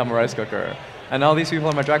not weird to have a rice cooker. And all these people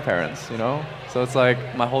are my drag parents, you know? So it's like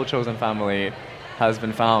my whole chosen family has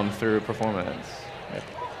been found through performance.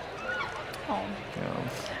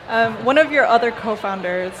 One of your other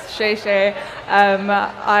co-founders, Shay Shay,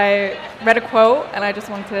 I read a quote and I just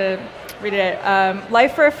want to read it.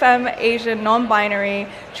 Life for a femme, Asian, non-binary,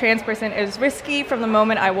 trans person is risky from the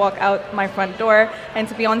moment I walk out my front door, and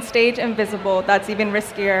to be on stage invisible, that's even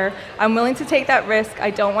riskier. I'm willing to take that risk.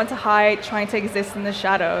 I don't want to hide, trying to exist in the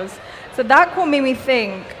shadows. So that quote made me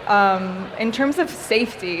think, in terms of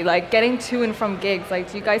safety, like getting to and from gigs,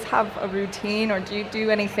 like do you guys have a routine or do you do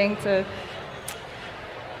anything to...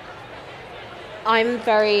 I'm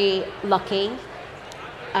very lucky.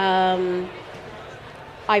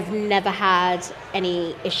 I've never had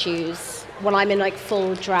any issues. When I'm in like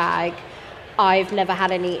full drag, I've never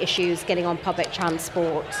had any issues getting on public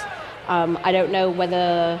transport. I don't know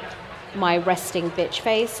whether my resting bitch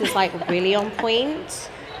face is like really on point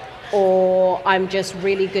or I'm just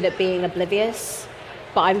really good at being oblivious.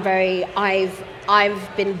 But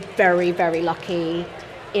I've been very, very lucky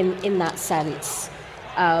in that sense.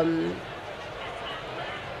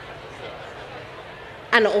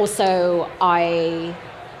 And also,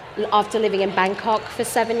 after living in Bangkok for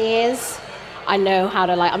 7 years, I know how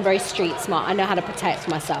to, I'm very street smart. I know how to protect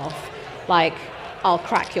myself. Like, I'll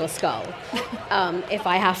crack your skull if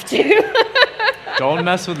I have to. Don't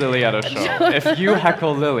mess with Lily at a show. If you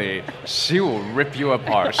heckle Lily, she will rip you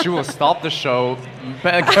apart. She will stop the show,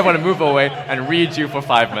 want to move away, and read you for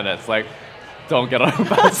 5 minutes. Like, don't get on her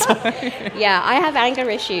bad side. Yeah, I have anger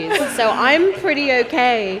issues, so I'm pretty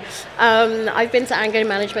okay. I've been to anger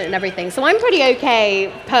management and everything, so I'm pretty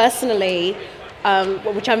okay personally,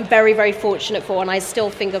 which I'm very, very fortunate for, and I still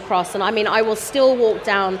finger crossed. And I mean, I will still walk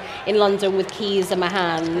down in London with keys in my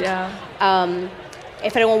hand. Yeah.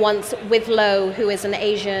 If anyone wants, With Low, who is an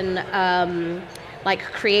Asian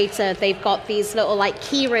creator, they've got these little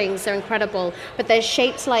key rings. They're incredible, but they're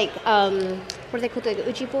shaped like what are they called? The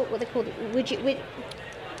Ouija board? What are they called? The Ouija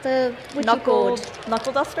board.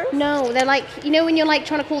 Knuckle dusters? No, they're like, you know when you're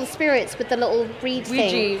trying to call the spirits with the little reed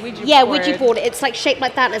thing? Ouija yeah, board. Ouija board. It's shaped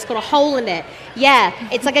like that and it's got a hole in it. Yeah,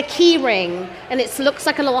 it's like a key ring and it looks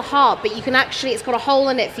like a little heart, but you can it's got a hole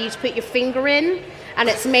in it for you to put your finger in. And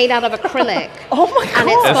it's made out of acrylic. Oh my god! And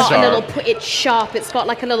it's got sharp. It's sharp. It's got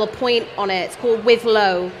a little point on it. It's called With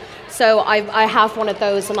Low. So I have one of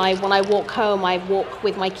those, and when I walk home, I walk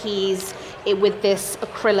with my keys with this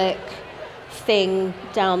acrylic thing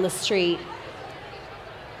down the street.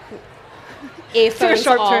 Earphones Took a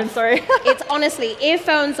sharp off. turn, sorry. It's honestly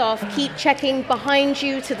earphones off. Keep checking behind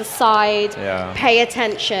you, to the side. Yeah. Pay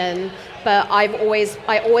attention. But I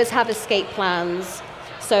always have escape plans.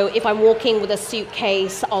 So if I'm walking with a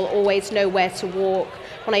suitcase, I'll always know where to walk.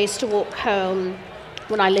 When I used to walk home,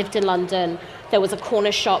 when I lived in London, there was a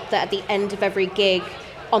corner shop that at the end of every gig,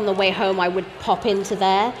 on the way home, I would pop into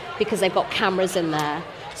there because they've got cameras in there.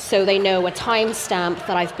 So they know a timestamp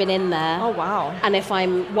that I've been in there. Oh, wow. And if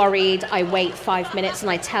I'm worried, I wait 5 minutes and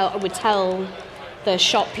I would tell the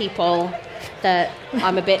shop people that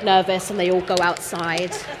I'm a bit nervous and they all go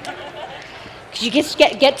outside. You just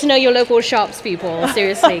get to know your local shops, people,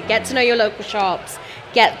 seriously. Get to know your local shops.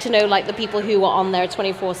 Get to know like the people who are on there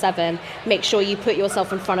 24/7. Make sure you put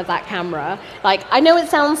yourself in front of that camera. Like, I know it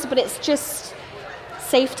sounds, but it's just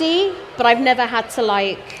safety, but I've never had to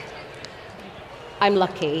like, I'm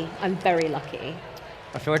lucky. I'm very lucky.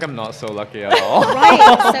 I feel like I'm not so lucky at all.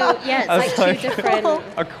 Right, so yeah, it's As like two different...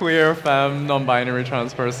 a queer, femme, non-binary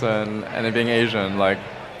trans person, and it being Asian, like,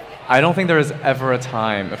 I don't think there is ever a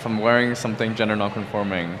time if I'm wearing something gender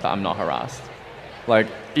non-conforming that I'm not harassed. Like,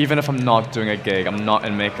 even if I'm not doing a gig, I'm not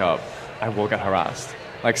in makeup, I will get harassed.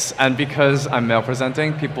 Like, and because I'm male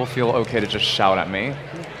presenting, people feel okay to just shout at me.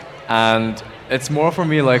 And it's more for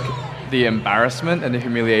me like the embarrassment and the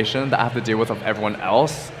humiliation that I have to deal with of everyone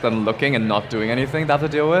else than looking and not doing anything that I have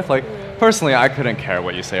to deal with. Like, personally, I couldn't care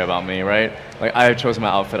what you say about me, right? Like, I chose my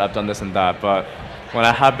outfit, I've done this and that, but when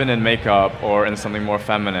I have been in makeup or in something more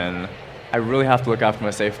feminine, I really have to look after my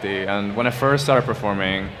safety. And when I first started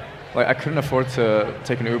performing, like, I couldn't afford to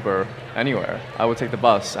take an Uber anywhere. I would take the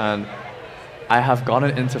bus, and I have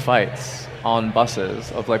gotten into fights on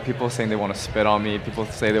buses of like people saying they want to spit on me, people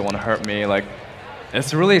say they want to hurt me. Like,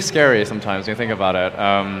 it's really scary sometimes when you think about it.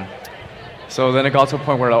 So then it got to a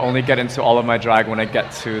point where I'll only get into all of my drag when I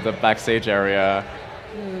get to the backstage area.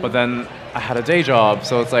 But then I had a day job,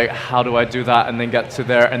 so it's like, how do I do that and then get to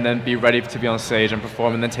there and then be ready to be on stage and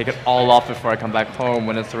perform and then take it all off before I come back home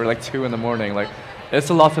when it's like 2 in the morning. Like, it's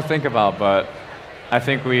a lot to think about, but I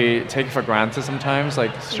think we take it for granted sometimes,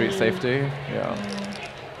 like street safety. Yeah.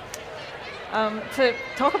 To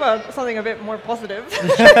talk about something a bit more positive,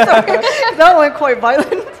 that one quite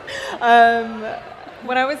violent.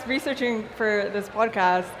 When I was researching for this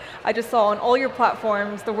podcast, I just saw on all your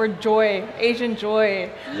platforms the word joy, Asian joy.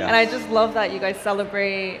 Yeah. And I just love that you guys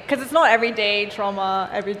celebrate, because it's not everyday trauma,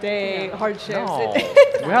 everyday hardships. No.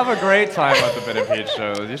 We have a great time at the Bit and Peach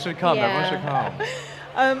shows. You should come, everyone should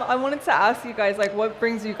come. I wanted to ask you guys, like, what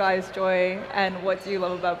brings you guys joy and what do you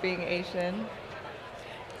love about being Asian?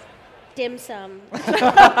 Dim sum.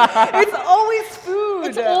 It's always food.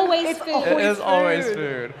 It's always food. It is always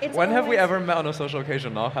food. It's When have we always- ever met on a social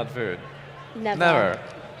occasion not had food? Never. Never.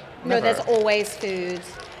 No, there's always food.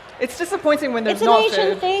 It's disappointing when there's It's an not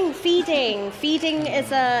Asian food. thing. Feeding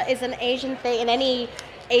is an Asian thing. In any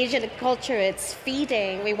Asian culture, it's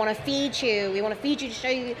feeding. We want to feed you. We want to feed you to show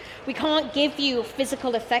you. We can't give you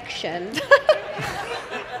physical affection.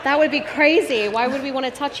 That would be crazy. Why would we want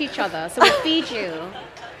to touch each other? So we feed you.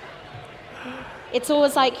 It's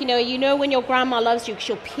always like, you know when your grandma loves you,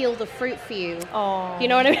 she'll peel the fruit for you. Oh. You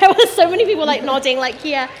know what I mean? There were so many people like nodding, like,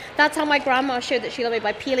 yeah, that's how my grandma showed that she loved me,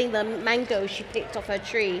 by peeling the mango she picked off her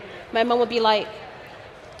tree. My mum would be like,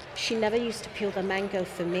 she never used to peel the mango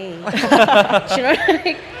for me. You know,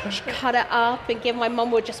 like, she cut it up and give. My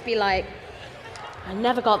mum would just be like, I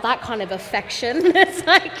never got that kind of affection. It's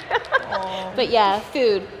like, but yeah,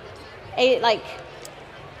 food. Like,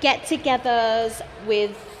 get-togethers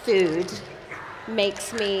with food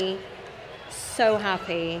makes me so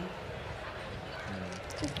happy.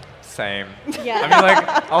 Same. Yeah. I mean,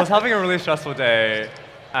 like, I was having a really stressful day,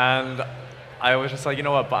 and I was just like, you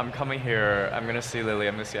know what, but I'm coming here, I'm going to see Lily,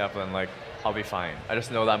 I'm going to see Evelyn, like, I'll be fine. I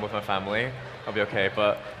just know that I'm with my family, I'll be okay.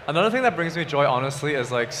 But another thing that brings me joy, honestly,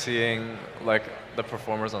 is, like, seeing, like, the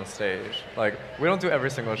performers on stage. Like, we don't do every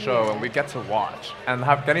single show, and we get to watch. And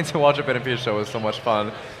getting to watch a Bit and Peach show is so much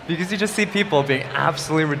fun, because you just see people being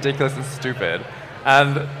absolutely ridiculous and stupid,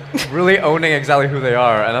 and really owning exactly who they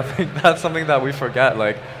are. And I think that's something that we forget,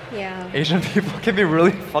 like, Yeah. Asian people can be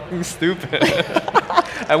really fucking stupid.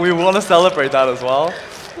 And we want to celebrate that as well.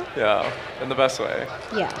 Yeah, in the best way.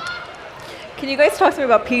 Yeah. Can you guys talk to me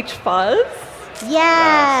about Peach Fuzz,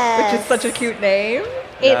 Yes. which is such a cute name?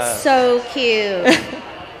 It's so cute.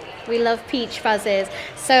 We love Peach Fuzzes.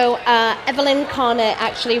 So Evelyn Carnett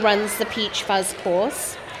actually runs the Peach Fuzz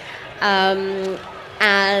course.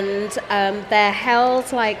 And they're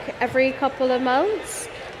held like every couple of months.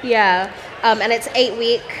 Yeah. And it's 8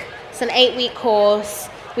 week. It's an 8-week course.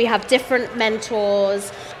 We have different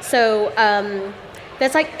mentors. So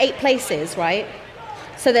there's like 8 places, right?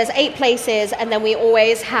 So there's 8 places, and then we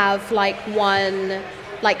always have like one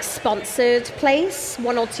like sponsored place,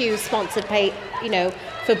 1 or 2 sponsored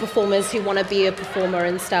for performers who want to be a performer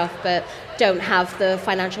and stuff, but don't have the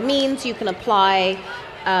financial means. You can apply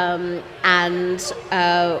and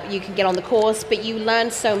you can get on the course, but you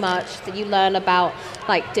learn so much that you learn about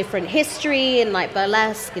like different history and like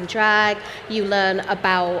burlesque and drag. You learn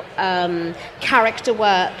about character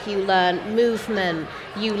work, you learn movement,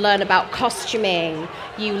 you learn about costuming,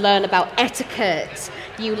 you learn about etiquette,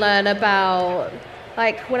 you learn about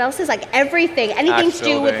like what else is like everything, anything to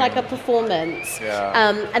do with like a performance.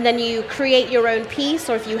 And then you create your own piece,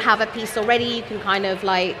 or if you have a piece already, you can kind of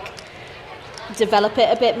like develop it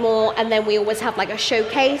a bit more. And then we always have like a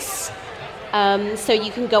showcase, so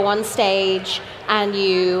you can go on stage and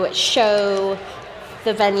you show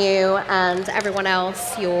the venue and everyone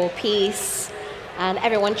else your piece, and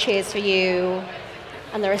everyone cheers for you,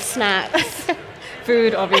 and there are snacks.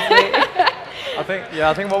 Food, obviously. I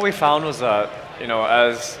think what we found was that, you know,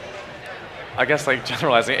 as I guess like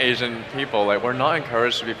generalizing Asian people, like we're not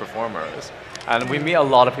encouraged to be performers. And we meet a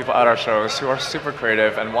lot of people at our shows who are super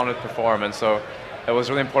creative and want to perform, and so it was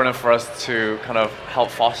really important for us to kind of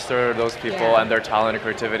help foster those people and their talent and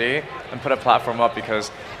creativity and put a platform up,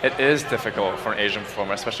 because it is difficult for an Asian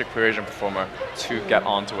performer, especially a queer Asian performer, to get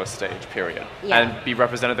onto a stage, period, and be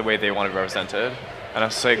represented the way they want to be represented. And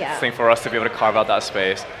it's a big thing for us to be able to carve out that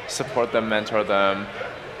space, support them, mentor them,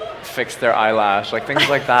 fix their eyelash, like things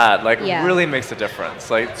like that, like really makes a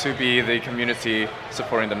difference, like to be the community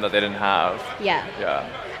supporting them that they didn't have.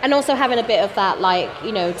 And also having a bit of that, like,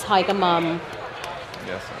 you know, tiger mum,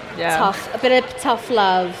 a bit of tough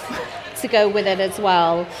love to go with it as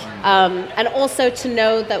well. And also to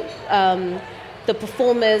know that the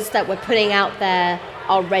performers that we're putting out there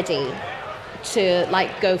are ready to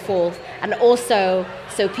like go forth, and also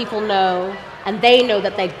so people know and they know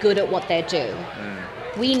that they're good at what they do.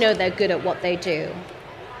 We know they're good at what they do.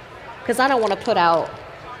 Because I don't want to put out...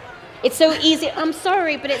 It's so easy. I'm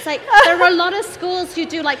sorry, but it's like there are a lot of schools who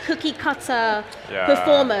do like cookie cutter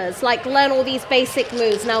performers, like learn all these basic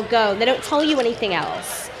moves, now go. They don't tell you anything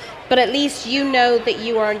else. But at least you know that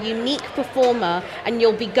you are a unique performer and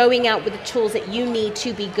you'll be going out with the tools that you need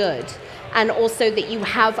to be good. And also that you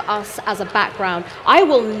have us as a background. I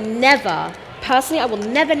will never, personally,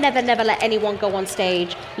 never let anyone go on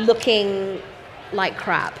stage looking like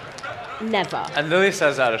crap. Never. And Lily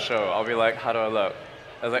says at a show, I'll be like, how do I look?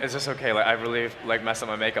 I was like, is this okay? Like, I really like messed up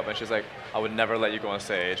my makeup. And she's like, I would never let you go on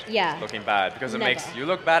stage looking bad, because it makes you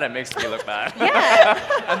look bad, it makes me look bad.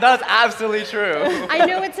 And that's absolutely true. I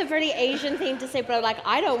know it's a very Asian thing to say, but like,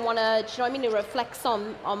 I don't want to, do you know what I mean? It reflects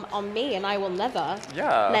on me, and I will never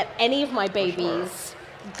let any of my babies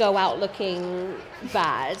go out looking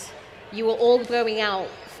bad. You are all going out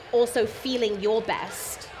also feeling your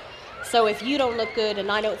best. So if you don't look good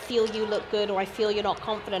and I don't feel you look good, or I feel you're not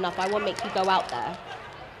confident enough, I won't make you go out there.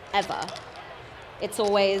 Ever. It's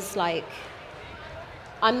always like,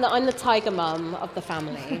 I'm the tiger mum of the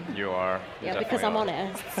family. You are. Yeah, because I'm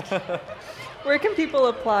honest. Where can people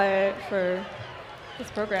apply for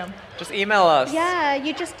this program? Just email us. Yeah,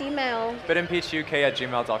 you just email.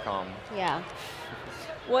 BitandPeachUK@gmail.com. Yeah.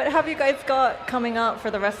 What have you guys got coming up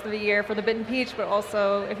for the rest of the year for the Bit and Peach, but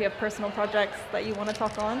also if you have personal projects that you want to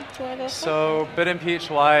talk on? So Bit and Peach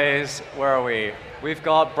wise, where are we? We've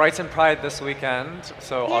got Brighton Pride this weekend,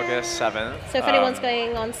 so August 7th. So if anyone's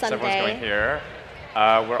going on Sunday. So everyone's going here.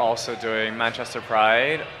 We're also doing Manchester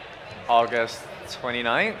Pride, August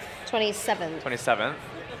 29th. 27th.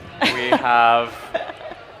 We have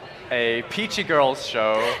a Peachy Girls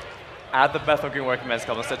show at the Bethel Green Working Men's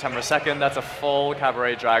Club on September 2nd. That's a full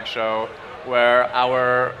cabaret drag show where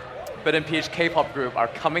our Bit and Peach K-pop group are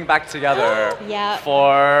coming back together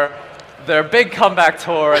for their big comeback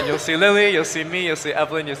tour. And you'll see Lily, you'll see me, you'll see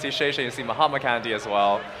Evelyn, you'll see Shay Shay, you'll see Mahatma Candy as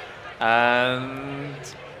well. And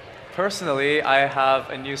personally, I have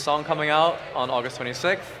a new song coming out on August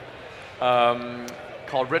 26th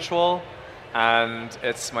called Ritual. And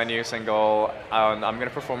it's my new single. I'm going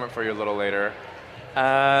to perform it for you a little later.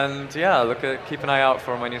 And keep an eye out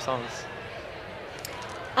for my new songs.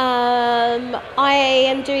 I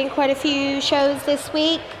am doing quite a few shows this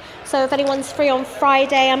week. So if anyone's free on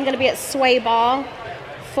Friday, I'm going to be at Sway Bar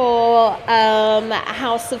for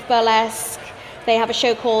House of Burlesque. They have a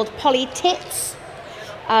show called Polly Tits.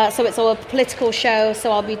 So it's all a political show,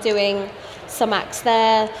 so I'll be doing some acts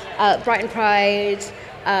there. Brighton Pride,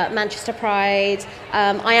 Manchester Pride.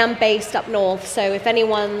 I am based up north, so if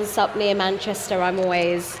anyone's up near Manchester, I'm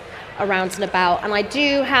always around and about. And I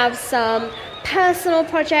do have some personal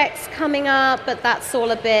projects coming up, but that's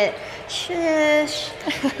all a bit shush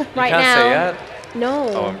right now. You can't say yet? No.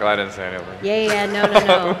 Oh, I'm glad I didn't say anything.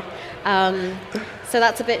 No. So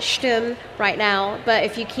that's a bit stumm right now. But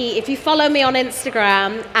if you follow me on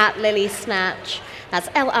Instagram at Lily Snatch, that's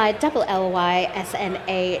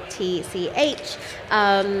LILYSNATCH,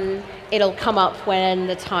 it'll come up when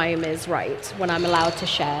the time is right, when I'm allowed to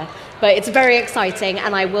share. But it's very exciting,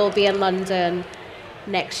 and I will be in London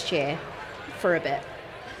next year for a bit.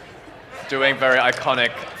 Doing very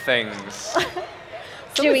iconic things.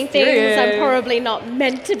 Doing things I'm probably not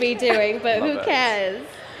meant to be doing, but who cares?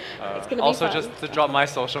 It's gonna be also, fun. just to drop my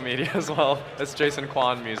social media as well, it's Jason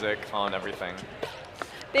Kwan Music on everything.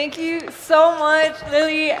 Thank you so much,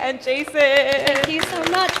 Lily and Jason. Thank you so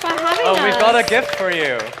much for having us. Oh, we've got a gift for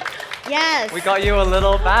you. Yes. We got you a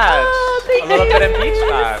little badge. Thank a little you. bit of peach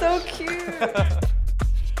badge. So cute.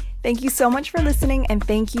 Thank you so much for listening, and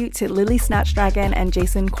thank you to Lily Snatch Dragon and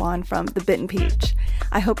Jason Kwan from The Bitten Peach.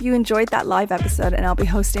 I hope you enjoyed that live episode, and I'll be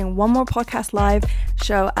hosting one more podcast live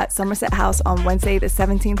show at Somerset House on Wednesday, the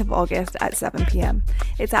 17th of August at 7 p.m.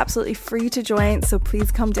 It's absolutely free to join, so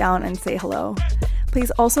please come down and say hello.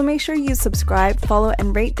 Please also make sure you subscribe, follow,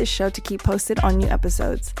 and rate this show to keep posted on new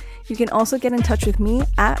episodes. You can also get in touch with me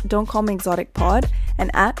at Don't Call Me Exotic Pod and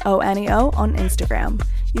at ONEO on Instagram.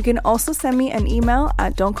 You can also send me an email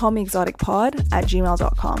at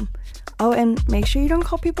don'tcallmeexoticpod@gmail.com. Oh, and make sure you don't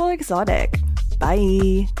call people exotic.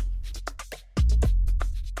 Bye.